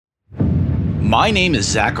My name is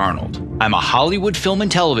Zach Arnold. I'm a Hollywood film and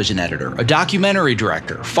television editor, a documentary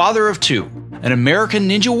director, father of two, an American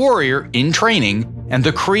Ninja Warrior in training, and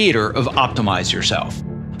the creator of Optimize Yourself.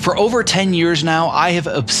 For over 10 years now, I have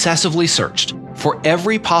obsessively searched for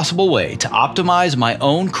every possible way to optimize my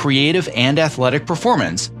own creative and athletic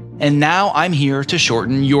performance, and now I'm here to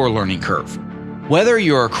shorten your learning curve. Whether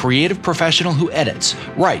you're a creative professional who edits,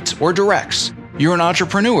 writes, or directs, you're an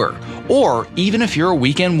entrepreneur, or even if you're a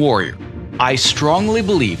weekend warrior, I strongly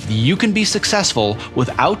believe that you can be successful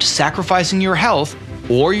without sacrificing your health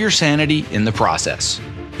or your sanity in the process.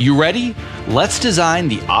 You ready? Let's design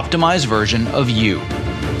the optimized version of you.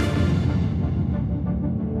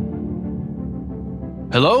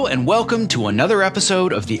 Hello and welcome to another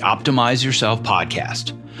episode of the Optimize Yourself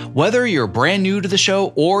podcast. Whether you're brand new to the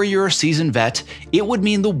show or you're a seasoned vet, it would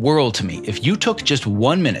mean the world to me if you took just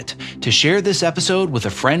 1 minute to share this episode with a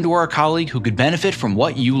friend or a colleague who could benefit from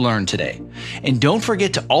what you learned today. And don't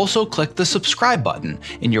forget to also click the subscribe button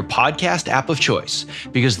in your podcast app of choice,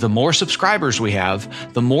 because the more subscribers we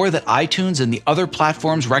have, the more that iTunes and the other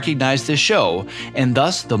platforms recognize this show, and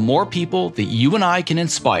thus the more people that you and I can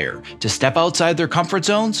inspire to step outside their comfort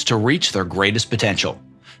zones to reach their greatest potential.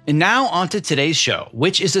 And now on to today's show,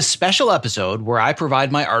 which is a special episode where I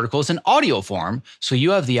provide my articles in audio form so you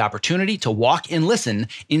have the opportunity to walk and listen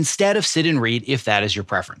instead of sit and read if that is your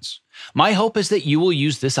preference. My hope is that you will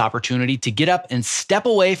use this opportunity to get up and step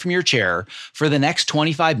away from your chair for the next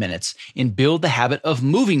 25 minutes and build the habit of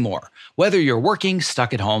moving more, whether you're working,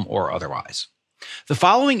 stuck at home, or otherwise. The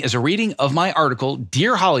following is a reading of my article,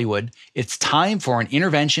 Dear Hollywood, It's Time for an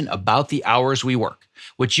Intervention About the Hours We Work,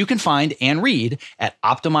 which you can find and read at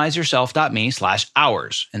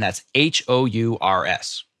optimizeyourself.me/hours, and that's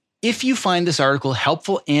HOURS. If you find this article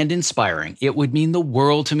helpful and inspiring, it would mean the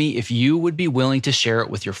world to me if you would be willing to share it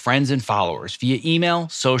with your friends and followers via email,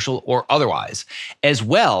 social, or otherwise, as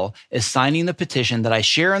well as signing the petition that I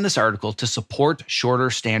share in this article to support shorter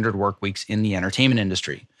standard work weeks in the entertainment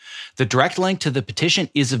industry. The direct link to the petition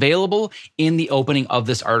is available in the opening of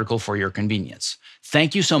this article for your convenience.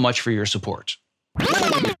 Thank you so much for your support.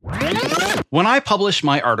 When I published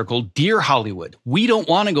my article, Dear Hollywood, we don't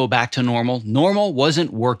want to go back to normal. Normal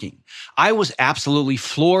wasn't working. I was absolutely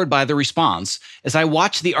floored by the response as I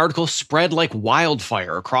watched the article spread like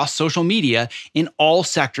wildfire across social media in all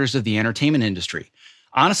sectors of the entertainment industry.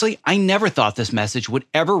 Honestly, I never thought this message would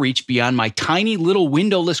ever reach beyond my tiny little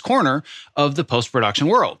windowless corner of the post-production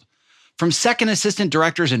world. From second assistant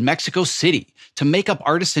directors in Mexico City, to makeup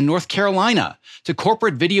artists in North Carolina, to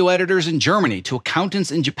corporate video editors in Germany, to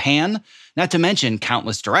accountants in Japan, not to mention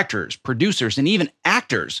countless directors, producers, and even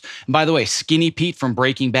actors. And by the way, Skinny Pete from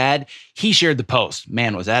Breaking Bad, he shared the post.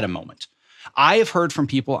 Man, was that a moment. I have heard from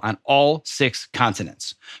people on all 6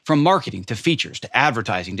 continents, from marketing to features to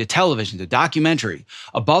advertising to television to documentary,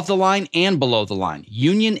 above the line and below the line,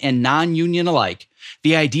 union and non-union alike.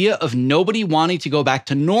 The idea of nobody wanting to go back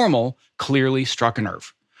to normal clearly struck a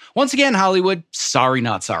nerve. Once again, Hollywood, sorry,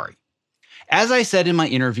 not sorry. As I said in my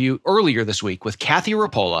interview earlier this week with Kathy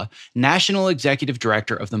Rapola, National Executive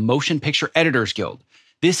Director of the Motion Picture Editors Guild,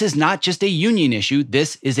 this is not just a union issue,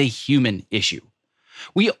 this is a human issue.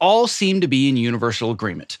 We all seem to be in universal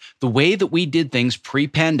agreement. The way that we did things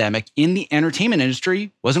pre-pandemic in the entertainment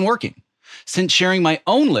industry wasn't working. Since sharing my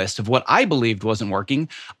own list of what I believed wasn't working,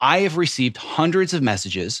 I have received hundreds of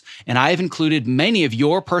messages, and I have included many of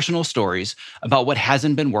your personal stories about what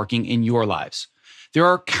hasn't been working in your lives. There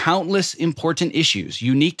are countless important issues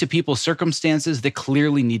unique to people's circumstances that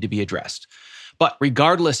clearly need to be addressed. But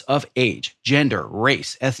regardless of age, gender,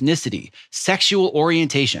 race, ethnicity, sexual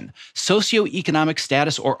orientation, socioeconomic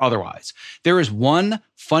status, or otherwise, there is one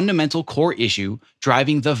fundamental core issue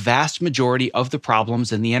driving the vast majority of the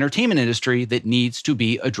problems in the entertainment industry that needs to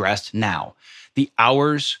be addressed now: the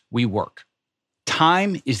hours we work.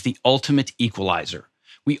 Time is the ultimate equalizer.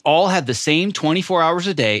 We all have the same 24 hours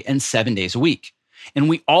a day and 7 days a week. And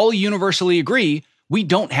we all universally agree we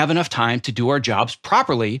don't have enough time to do our jobs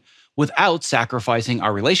properly without sacrificing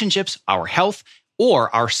our relationships, our health, or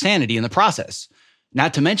our sanity in the process.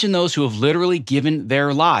 Not to mention those who have literally given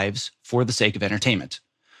their lives for the sake of entertainment.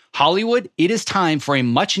 Hollywood, it is time for a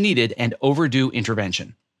much needed and overdue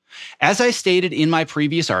intervention. As I stated in my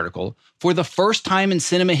previous article, for the first time in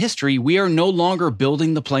cinema history, we are no longer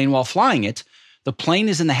building the plane while flying it. The plane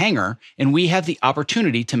is in the hangar, and we have the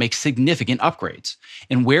opportunity to make significant upgrades.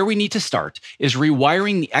 And where we need to start is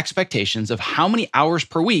rewiring the expectations of how many hours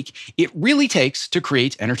per week it really takes to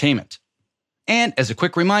create entertainment. And as a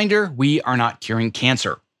quick reminder, we are not curing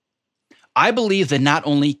cancer. I believe that not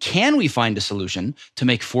only can we find a solution to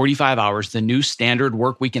make 45 hours the new standard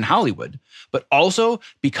work week in Hollywood, but also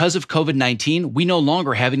because of COVID-19, we no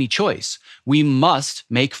longer have any choice. We must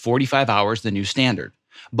make 45 hours the new standard.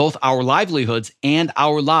 Both our livelihoods and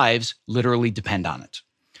our lives literally depend on it.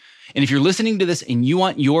 And if you're listening to this and you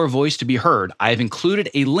want your voice to be heard, I have included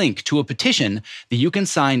a link to a petition that you can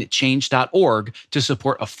sign at change.org to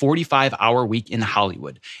support a 45-hour week in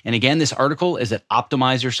Hollywood. And again, this article is at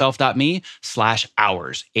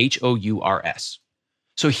optimizeyourself.me/hours, HOURS.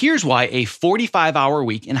 So here's why a 45-hour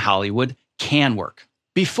week in Hollywood can work.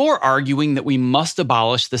 Before arguing that we must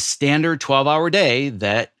abolish the standard 12-hour day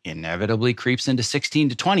that inevitably creeps into 16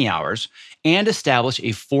 to 20 hours and establish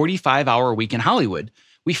a 45-hour week in Hollywood,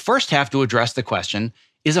 we first have to address the question,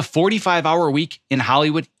 is a 45-hour week in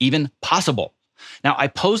Hollywood even possible? Now, I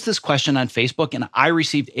posed this question on Facebook and I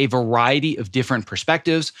received a variety of different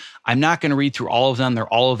perspectives. I'm not going to read through all of them. They're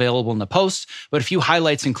all available in the posts, but a few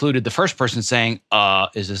highlights included the first person saying,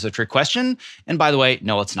 is this a trick question? And by the way,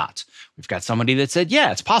 no, it's not. We've got somebody that said,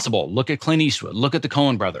 yeah, it's possible. Look at Clint Eastwood. Look at the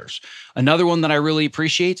Coen brothers. Another one that I really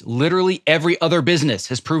appreciate, literally every other business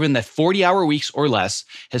has proven that 40-hour weeks or less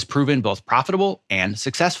has proven both profitable and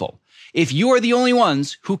successful. If you are the only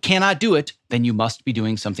ones who cannot do it, then you must be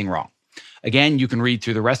doing something wrong. Again, you can read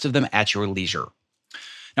through the rest of them at your leisure.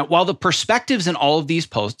 Now, while the perspectives in all of these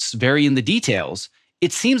posts vary in the details,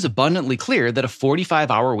 it seems abundantly clear that a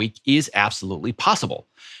 45-hour week is absolutely possible.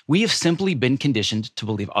 We have simply been conditioned to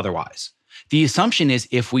believe otherwise. The assumption is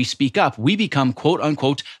if we speak up, we become quote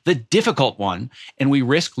unquote the difficult one, and we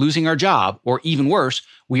risk losing our job, or even worse,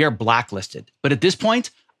 we are blacklisted. But at this point,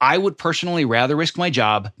 I would personally rather risk my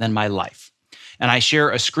job than my life. And I share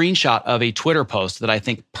a screenshot of a Twitter post that I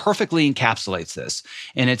think perfectly encapsulates this.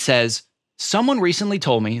 And it says, someone recently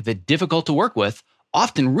told me that difficult to work with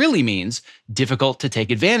often really means difficult to take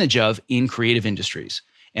advantage of in creative industries.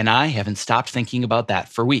 And I haven't stopped thinking about that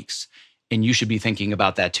for weeks. And you should be thinking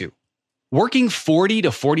about that too. Working 40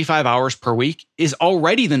 to 45 hours per week is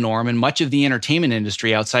already the norm in much of the entertainment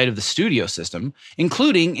industry outside of the studio system,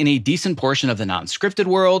 including in a decent portion of the non-scripted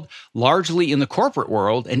world, largely in the corporate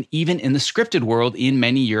world, and even in the scripted world in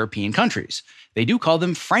many European countries. They do call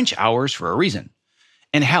them French hours for a reason.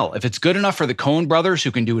 And hell, if it's good enough for the Coen brothers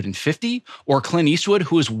who can do it in 50, or Clint Eastwood,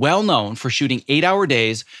 who is well known for shooting 8-hour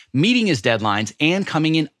days, meeting his deadlines, and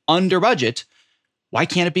coming in under budget, why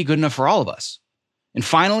can't it be good enough for all of us? And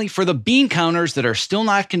finally, for the bean counters that are still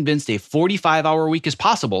not convinced a 45-hour week is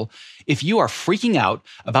possible, if you are freaking out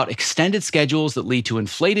about extended schedules that lead to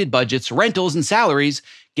inflated budgets, rentals, and salaries,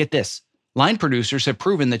 get this. Line producers have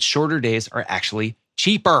proven that shorter days are actually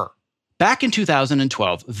cheaper. Back in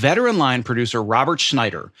 2012, veteran line producer Robert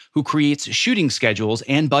Schneider, who creates shooting schedules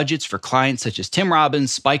and budgets for clients such as Tim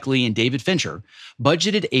Robbins, Spike Lee, and David Fincher,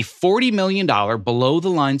 budgeted a $40 million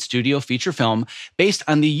below-the-line studio feature film based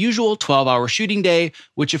on the usual 12-hour shooting day,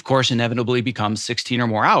 which of course inevitably becomes 16 or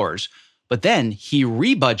more hours. But then he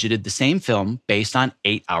rebudgeted the same film based on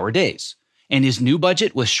 8-hour days. And his new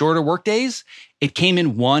budget with shorter work days, it came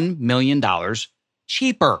in $1 million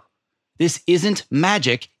cheaper. This isn't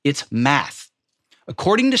magic, it's math.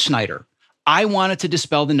 According to Schneider, I wanted to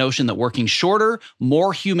dispel the notion that working shorter,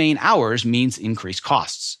 more humane hours means increased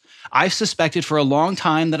costs. I've suspected for a long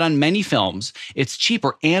time that on many films, it's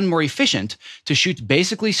cheaper and more efficient to shoot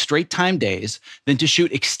basically straight-time days than to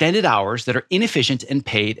shoot extended hours that are inefficient and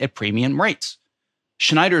paid at premium rates.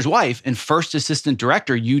 Schneider's wife and first assistant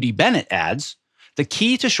director, Udi Bennett, adds, the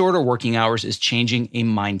key to shorter working hours is changing a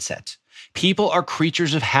mindset. People are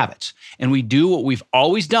creatures of habit, and we do what we've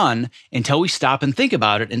always done until we stop and think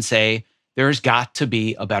about it and say, there's got to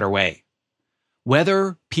be a better way.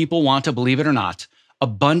 Whether people want to believe it or not,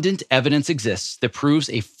 abundant evidence exists that proves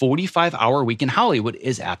a 45-hour week in Hollywood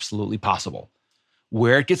is absolutely possible.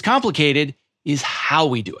 Where it gets complicated is how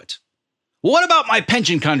we do it. What about my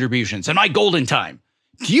pension contributions and my golden time?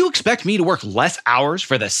 Do you expect me to work less hours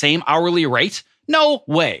for the same hourly rate? No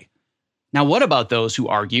way. Now, what about those who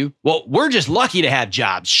argue, well, we're just lucky to have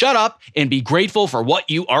jobs. Shut up and be grateful for what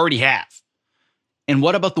you already have. And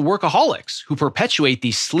what about the workaholics who perpetuate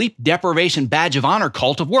the sleep deprivation badge of honor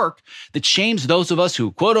cult of work that shames those of us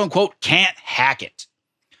who, quote unquote, can't hack it?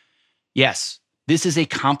 Yes, this is a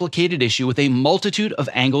complicated issue with a multitude of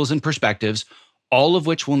angles and perspectives, all of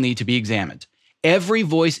which will need to be examined. Every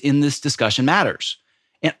voice in this discussion matters.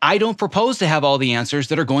 And I don't propose to have all the answers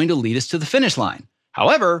that are going to lead us to the finish line.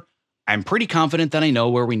 However, I'm pretty confident that I know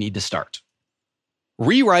where we need to start.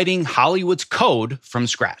 Rewriting Hollywood's code from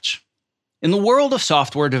scratch. In the world of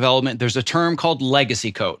software development, there's a term called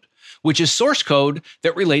legacy code, which is source code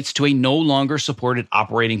that relates to a no longer supported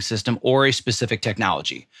operating system or a specific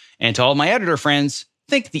technology. And to all my editor friends,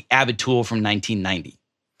 think the Avid tool from 1990.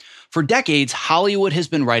 For decades, Hollywood has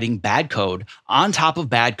been writing bad code on top of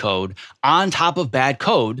bad code on top of bad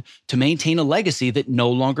code to maintain a legacy that no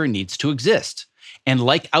longer needs to exist. And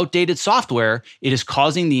like outdated software, it is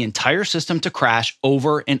causing the entire system to crash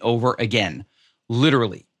over and over again,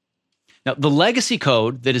 literally. Now, the legacy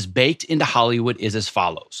code that is baked into Hollywood is as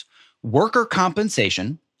follows. Worker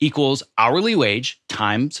compensation equals hourly wage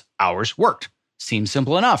times hours worked. Seems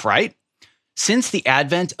simple enough, right? Since the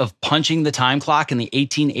advent of punching the time clock in the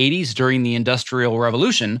 1880s during the Industrial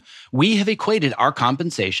Revolution, we have equated our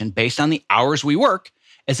compensation based on the hours we work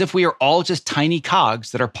as if we are all just tiny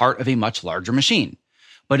cogs that are part of a much larger machine.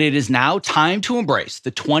 But it is now time to embrace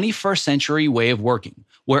the 21st century way of working,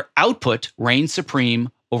 where output reigns supreme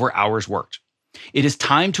over hours worked. It is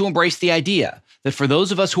time to embrace the idea that for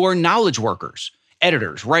those of us who are knowledge workers,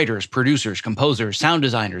 editors, writers, producers, composers, sound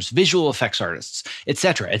designers, visual effects artists,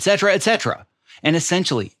 etc., etc., etc., and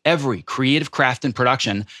essentially every creative craft and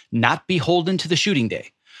production not beholden to the shooting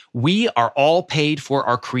day, we are all paid for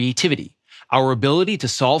our creativity, our ability to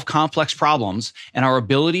solve complex problems, and our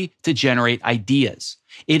ability to generate ideas.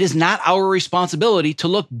 It is not our responsibility to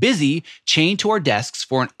look busy chained to our desks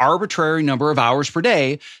for an arbitrary number of hours per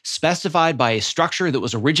day specified by a structure that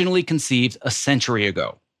was originally conceived a century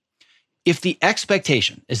ago. If the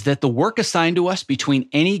expectation is that the work assigned to us between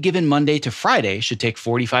any given Monday to Friday should take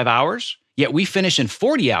 45 hours, yet we finish in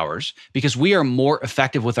 40 hours because we are more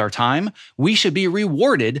effective with our time, we should be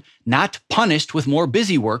rewarded, not punished with more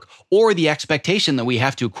busy work or the expectation that we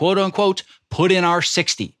have to quote unquote put in our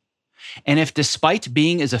 60. And if despite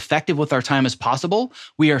being as effective with our time as possible,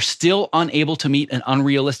 we are still unable to meet an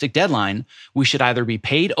unrealistic deadline, we should either be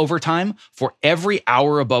paid overtime for every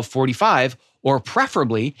hour above 45 or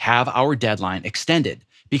preferably have our deadline extended.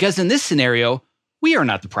 Because in this scenario, we are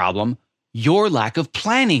not the problem. Your lack of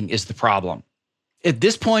planning is the problem. At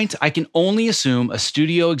this point, I can only assume a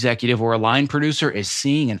studio executive or a line producer is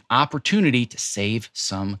seeing an opportunity to save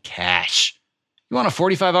some cash. You want a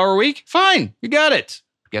 45-hour week? Fine, you got it.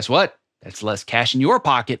 Guess what? That's less cash in your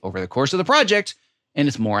pocket over the course of the project, and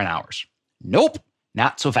it's more in hours. Nope,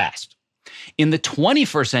 not so fast. In the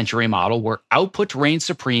 21st century model, where output reigns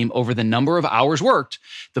supreme over the number of hours worked,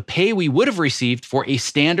 the pay we would have received for a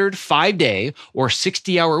standard 5-day or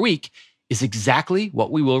 60-hour week is exactly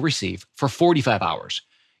what we will receive for 45 hours.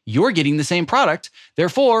 You're getting the same product,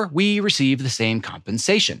 therefore we receive the same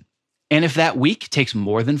compensation. And if that week takes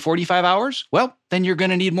more than 45 hours, well, then you're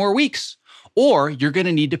going to need more weeks. Or you're going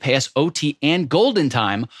to need to pay us OT and golden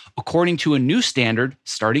time according to a new standard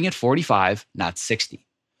starting at 45, not 60.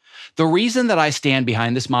 The reason that I stand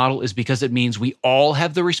behind this model is because it means we all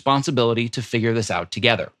have the responsibility to figure this out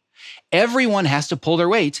together. Everyone has to pull their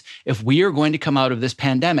weight if we are going to come out of this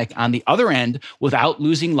pandemic on the other end without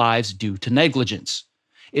losing lives due to negligence.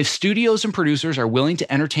 If studios and producers are willing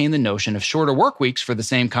to entertain the notion of shorter work weeks for the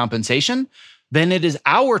same compensation, then it is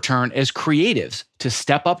our turn as creatives to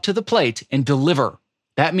step up to the plate and deliver.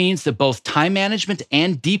 That means that both time management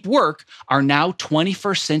and deep work are now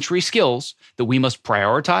 21st century skills that we must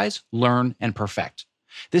prioritize, learn, and perfect.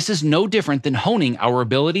 This is no different than honing our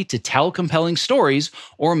ability to tell compelling stories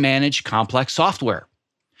or manage complex software.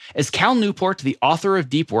 As Cal Newport, the author of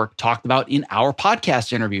Deep Work, talked about in our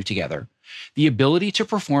podcast interview together, the ability to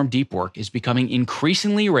perform deep work is becoming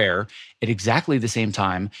increasingly rare. At exactly the same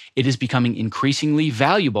time, it is becoming increasingly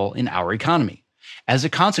valuable in our economy. As a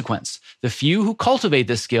consequence, the few who cultivate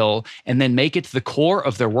this skill and then make it the core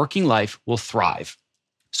of their working life will thrive.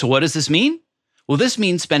 So what does this mean? Well, this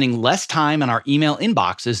means spending less time on our email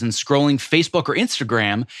inboxes and scrolling Facebook or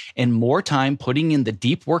Instagram and more time putting in the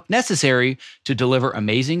deep work necessary to deliver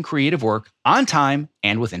amazing creative work on time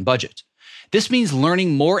and within budget. This means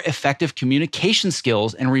learning more effective communication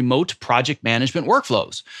skills and remote project management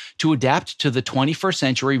workflows to adapt to the 21st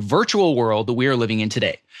century virtual world that we are living in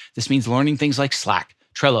today. This means learning things like Slack,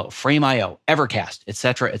 Trello, Frame.io, Evercast,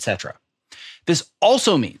 etc., etc. This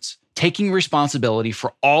also means taking responsibility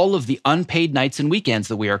for all of the unpaid nights and weekends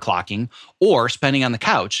that we are clocking or spending on the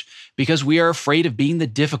couch because we are afraid of being the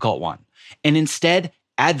difficult one, and instead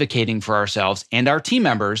advocating for ourselves and our team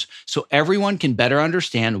members so everyone can better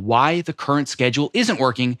understand why the current schedule isn't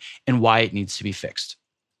working and why it needs to be fixed.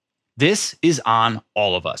 This is on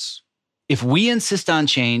all of us. If we insist on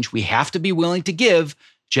change, we have to be willing to give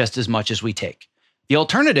just as much as we take. The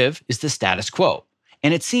alternative is the status quo.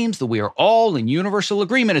 And it seems that we are all in universal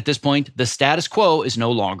agreement at this point, the status quo is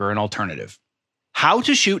no longer an alternative. How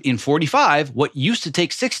to shoot in 45 what used to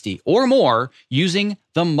take 60 or more using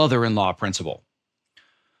the mother-in-law principle.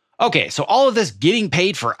 Okay, so all of this getting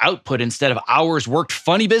paid for output instead of hours worked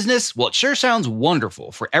funny business, well, it sure sounds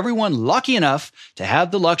wonderful for everyone lucky enough to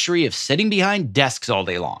have the luxury of sitting behind desks all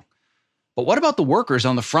day long. But what about the workers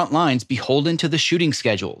on the front lines beholden to the shooting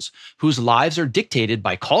schedules, whose lives are dictated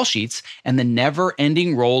by call sheets and the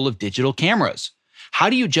never-ending roll of digital cameras?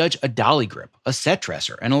 How do you judge a dolly grip, a set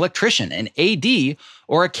dresser, an electrician, an AD,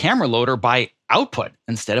 or a camera loader by output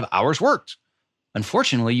instead of hours worked?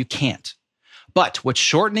 Unfortunately, you can't. But what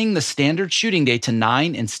shortening the standard shooting day to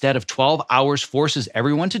 9 instead of 12 hours forces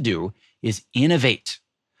everyone to do is innovate.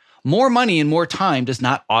 More money and more time does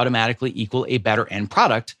not automatically equal a better end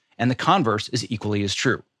product, and the converse is equally as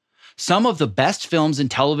true. Some of the best films and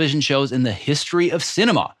television shows in the history of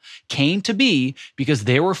cinema came to be because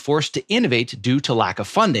they were forced to innovate due to lack of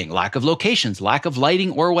funding, lack of locations, lack of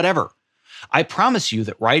lighting, or whatever. I promise you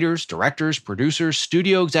that writers, directors, producers,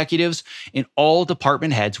 studio executives, and all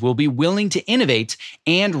department heads will be willing to innovate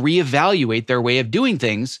and reevaluate their way of doing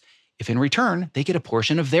things if in return they get a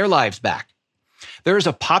portion of their lives back. There is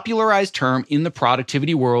a popularized term in the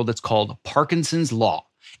productivity world that's called Parkinson's Law.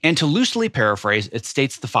 And to loosely paraphrase, it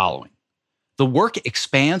states the following: the work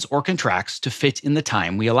expands or contracts to fit in the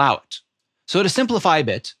time we allow it. So to simplify a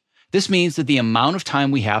bit, this means that the amount of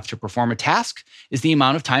time we have to perform a task is the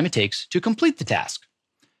amount of time it takes to complete the task.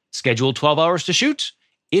 Scheduled 12 hours to shoot,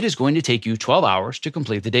 it is going to take you 12 hours to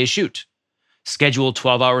complete the day's shoot. Scheduled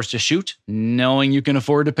 12 hours to shoot, knowing you can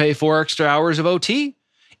afford to pay 4 extra hours of OT,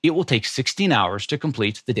 it will take 16 hours to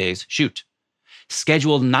complete the day's shoot.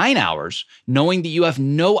 Scheduled 9 hours, knowing that you have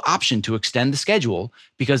no option to extend the schedule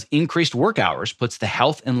because increased work hours puts the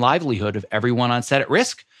health and livelihood of everyone on set at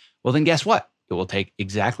risk, well then guess what? It will take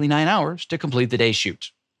exactly 9 hours to complete the day's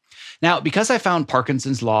shoot. Now, because I found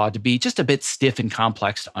Parkinson's Law to be just a bit stiff and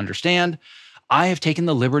complex to understand, I have taken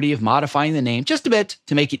the liberty of modifying the name just a bit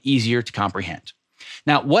to make it easier to comprehend.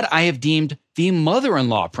 Now, what I have deemed the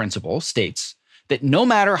mother-in-law principle states that no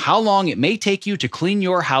matter how long it may take you to clean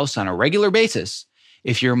your house on a regular basis,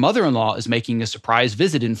 if your mother-in-law is making a surprise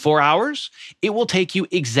visit in 4 hours, it will take you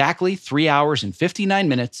exactly 3 hours and 59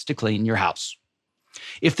 minutes to clean your house.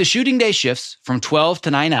 If the shooting day shifts from 12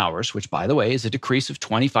 to 9 hours, which by the way is a decrease of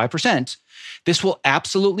 25%, this will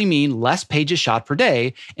absolutely mean less pages shot per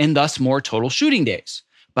day and thus more total shooting days.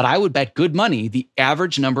 But I would bet good money the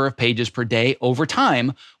average number of pages per day over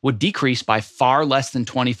time would decrease by far less than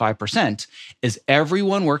 25% as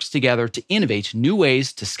everyone works together to innovate new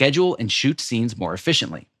ways to schedule and shoot scenes more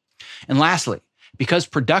efficiently. And lastly, because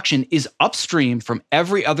production is upstream from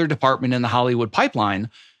every other department in the Hollywood pipeline,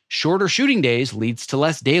 shorter shooting days leads to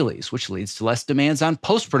less dailies, which leads to less demands on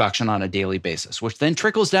post-production on a daily basis, which then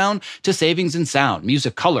trickles down to savings in sound,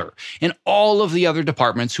 music, color, and all of the other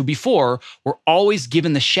departments who before were always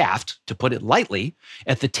given the shaft, to put it lightly,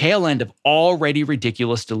 at the tail end of already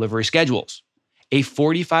ridiculous delivery schedules. A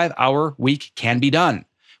 45-hour week can be done.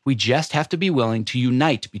 We just have to be willing to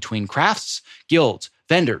unite between crafts, guilds,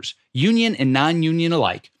 vendors, union and non-union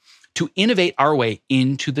alike, to innovate our way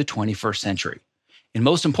into the 21st century. And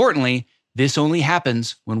most importantly, this only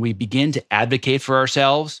happens when we begin to advocate for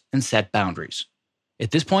ourselves and set boundaries.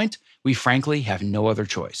 At this point, we frankly have no other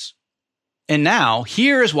choice. And now,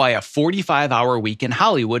 here is why a 45-hour week in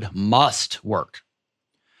Hollywood must work.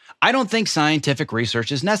 I don't think scientific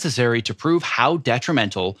research is necessary to prove how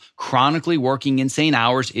detrimental chronically working insane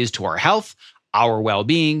hours is to our health, our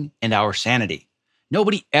well-being, and our sanity.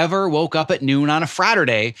 Nobody ever woke up at noon on a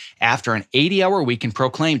Friday after an 80-hour week and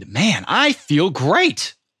proclaimed, "Man, I feel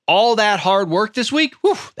great. All that hard work this week,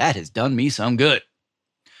 whew, that has done me some good."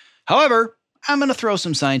 However, I'm going to throw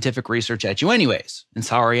some scientific research at you anyways. And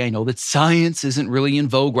sorry, I know that science isn't really in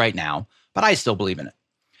vogue right now, but I still believe in it.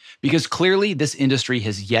 Because clearly this industry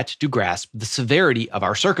has yet to grasp the severity of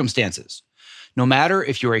our circumstances. No matter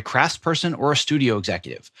if you're a craftsperson or a studio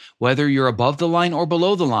executive, whether you're above the line or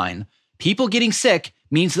below the line, people getting sick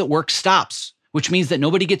means that work stops, which means that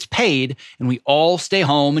nobody gets paid and we all stay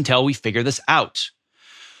home until we figure this out.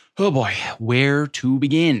 Oh boy, where to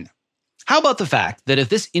begin? How about the fact that if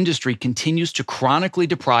this industry continues to chronically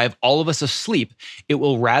deprive all of us of sleep, it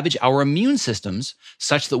will ravage our immune systems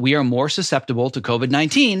such that we are more susceptible to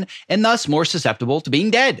COVID-19 and thus more susceptible to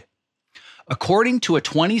being dead? According to a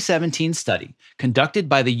 2017 study conducted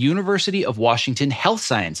by the University of Washington Health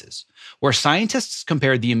Sciences, where scientists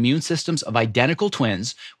compared the immune systems of identical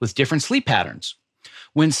twins with different sleep patterns.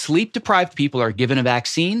 When sleep-deprived people are given a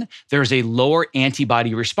vaccine, there is a lower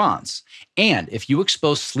antibody response. And if you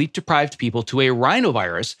expose sleep-deprived people to a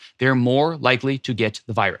rhinovirus, they're more likely to get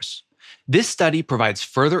the virus. This study provides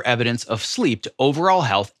further evidence of sleep to overall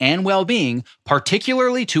health and well-being,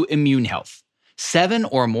 particularly to immune health. 7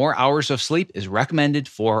 or more hours of sleep is recommended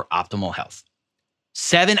for optimal health.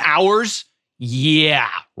 7 hours? Yeah,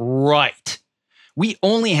 right. We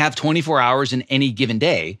only have 24 hours in any given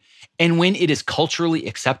day, and when it is culturally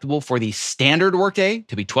acceptable for the standard workday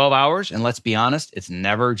to be 12 hours, and let's be honest, it's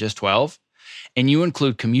never just 12, and you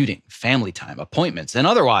include commuting, family time, appointments, and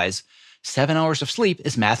otherwise, 7 hours of sleep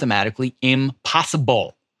is mathematically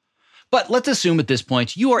impossible. But let's assume at this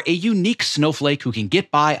point you are a unique snowflake who can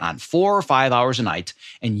get by on 4 or 5 hours a night,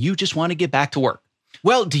 and you just want to get back to work.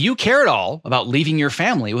 Well, do you care at all about leaving your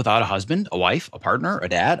family without a husband, a wife, a partner, a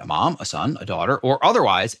dad, a mom, a son, a daughter, or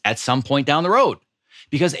otherwise at some point down the road?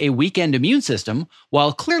 Because a weakened immune system,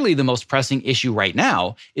 while clearly the most pressing issue right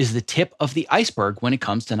now, is the tip of the iceberg when it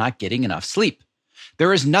comes to not getting enough sleep.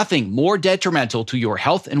 There is nothing more detrimental to your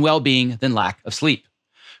health and well-being than lack of sleep.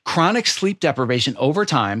 Chronic sleep deprivation over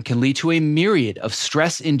time can lead to a myriad of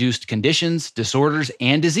stress-induced conditions, disorders,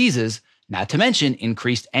 and diseases, not to mention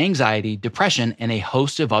increased anxiety, depression, and a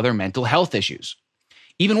host of other mental health issues.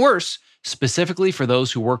 Even worse, specifically for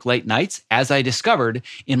those who work late nights, as I discovered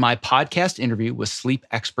in my podcast interview with sleep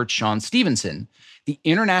expert Shawn Stevenson, the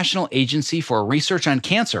International Agency for Research on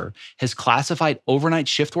Cancer has classified overnight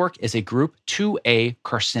shift work as a Group 2A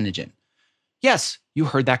carcinogen. Yes, you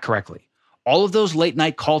heard that correctly. All of those late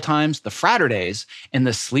night call times, the Fraturdays, and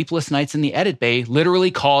the sleepless nights in the edit bay literally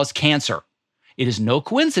cause cancer. It is no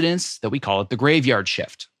coincidence that we call it the graveyard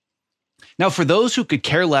shift. Now, for those who could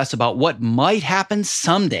care less about what might happen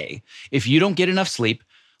someday if you don't get enough sleep,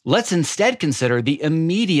 let's instead consider the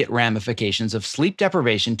immediate ramifications of sleep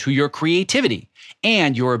deprivation to your creativity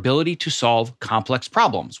and your ability to solve complex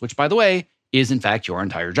problems, which, by the way, is in fact your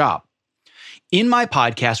entire job. In my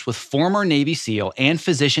podcast with former Navy SEAL and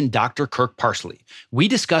physician Dr. Kirk Parsley, we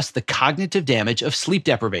discuss the cognitive damage of sleep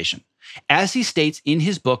deprivation. As he states in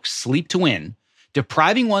his book, Sleep to Win,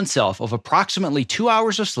 depriving oneself of approximately 2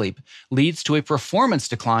 hours of sleep leads to a performance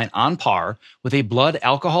decline on par with a blood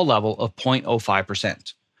alcohol level of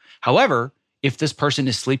 0.05%. However, if this person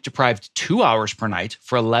is sleep deprived 2 hours per night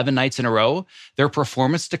for 11 nights in a row, their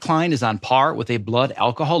performance decline is on par with a blood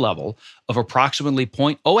alcohol level of approximately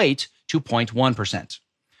 0.08 to 0.1%.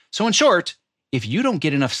 So in short, if you don't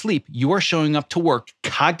get enough sleep, you are showing up to work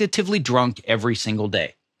cognitively drunk every single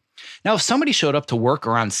day. Now, if somebody showed up to work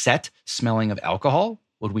around set smelling of alcohol,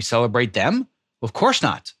 would we celebrate them? Of course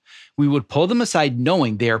not. We would pull them aside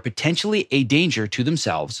knowing they are potentially a danger to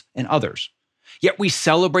themselves and others. Yet we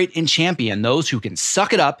celebrate and champion those who can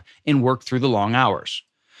suck it up and work through the long hours.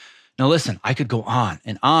 Now listen, I could go on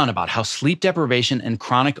and on about how sleep deprivation and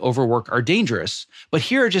chronic overwork are dangerous, but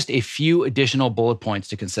here are just a few additional bullet points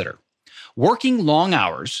to consider. Working long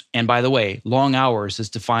hours, and by the way, long hours is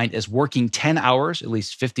defined as working 10 hours, at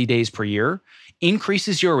least 50 days per year,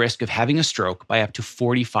 increases your risk of having a stroke by up to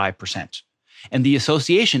 45%. And the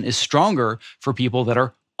association is stronger for people that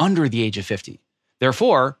are under the age of 50.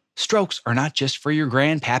 Therefore, strokes are not just for your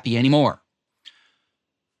grandpappy anymore.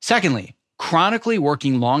 Secondly, chronically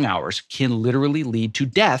working long hours can literally lead to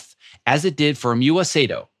death, as it did for Miwa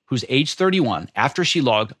Sato, who's age 31, after she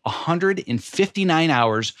logged 159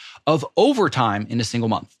 hours of overtime in a single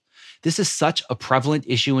month. This is such a prevalent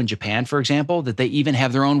issue in Japan, for example, that they even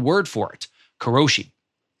have their own word for it, karoshi.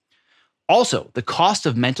 Also, the cost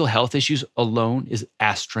of mental health issues alone is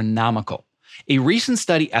astronomical. A recent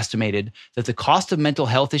study estimated that the cost of mental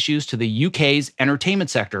health issues to the UK's entertainment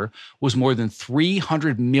sector was more than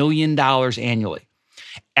 $300 million annually.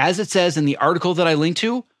 As it says in the article that I linked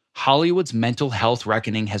to, Hollywood's mental health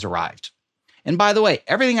reckoning has arrived. And by the way,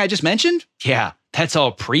 everything I just mentioned, yeah, that's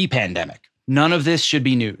all pre-pandemic. None of this should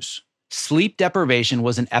be news. Sleep deprivation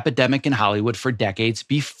was an epidemic in Hollywood for decades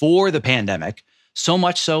before the pandemic, so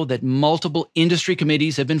much so that multiple industry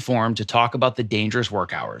committees have been formed to talk about the dangerous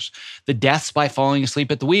work hours, the deaths by falling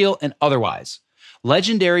asleep at the wheel, and otherwise.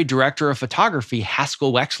 Legendary director of photography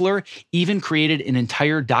Haskell Wexler even created an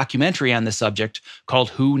entire documentary on the subject called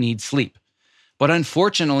Who Needs Sleep? But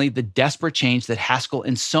unfortunately, the desperate change that Haskell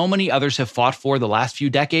and so many others have fought for the last few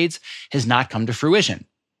decades has not come to fruition.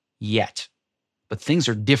 Yet. But things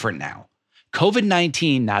are different now.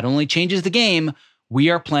 COVID-19 not only changes the game, we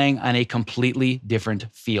are playing on a completely different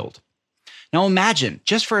field. Now imagine,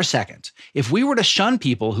 just for a second, if we were to shun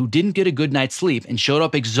people who didn't get a good night's sleep and showed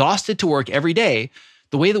up exhausted to work every day,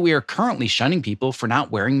 the way that we are currently shunning people for not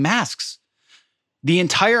wearing masks. The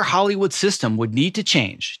entire Hollywood system would need to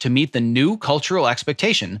change to meet the new cultural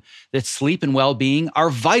expectation that sleep and well-being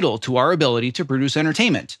are vital to our ability to produce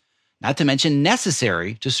entertainment, not to mention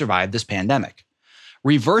necessary to survive this pandemic.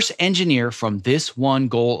 Reverse engineer from this one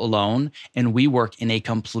goal alone, and we work in a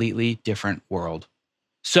completely different world.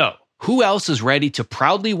 So, Who else is ready to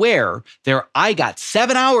proudly wear their "I got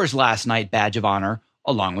 7 hours last night" badge of honor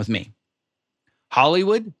along with me?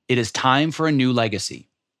 Hollywood, it is time for a new legacy.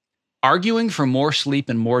 Arguing for more sleep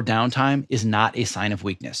and more downtime is not a sign of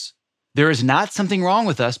weakness. There is not something wrong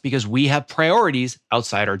with us because we have priorities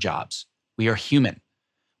outside our jobs. We are human.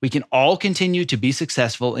 We can all continue to be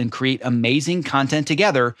successful and create amazing content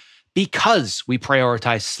together because we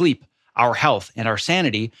prioritize sleep, our health, and our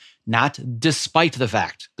sanity, not despite the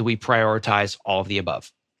fact that we prioritize all of the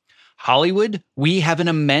above. Hollywood, we have an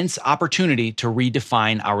immense opportunity to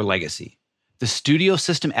redefine our legacy. The studio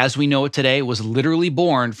system as we know it today was literally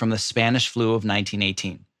born from the Spanish flu of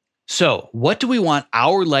 1918. So, what do we want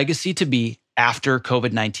our legacy to be after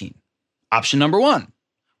COVID-19? Option number 1,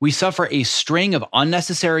 we suffer a string of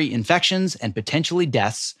unnecessary infections and potentially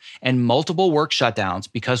deaths and multiple work shutdowns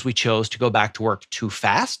because we chose to go back to work too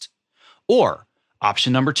fast. Or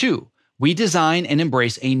option number 2, we design and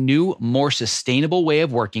embrace a new, more sustainable way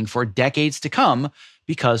of working for decades to come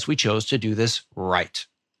because we chose to do this right.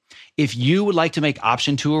 If you would like to make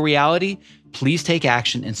option 2 a reality, please take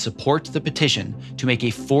action and support the petition to make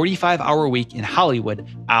a 45-hour week in Hollywood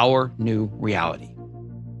our new reality.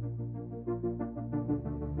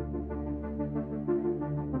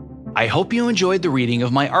 I hope you enjoyed the reading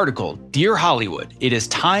of my article, Dear Hollywood, It is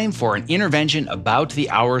Time for an Intervention About the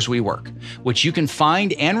Hours We Work, which you can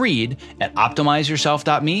find and read at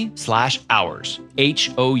optimizeyourself.me/hours,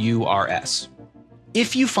 HOURS.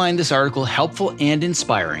 If you find this article helpful and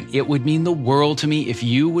inspiring, it would mean the world to me if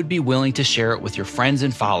you would be willing to share it with your friends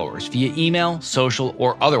and followers via email, social,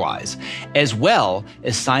 or otherwise, as well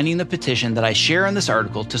as signing the petition that I share in this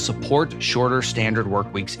article to support shorter standard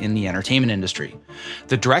work weeks in the entertainment industry.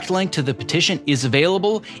 The direct link to the petition is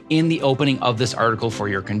available in the opening of this article for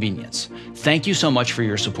your convenience. Thank you so much for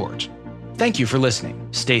your support. Thank you for listening.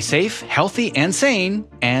 Stay safe, healthy, and sane,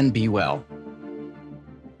 and be well.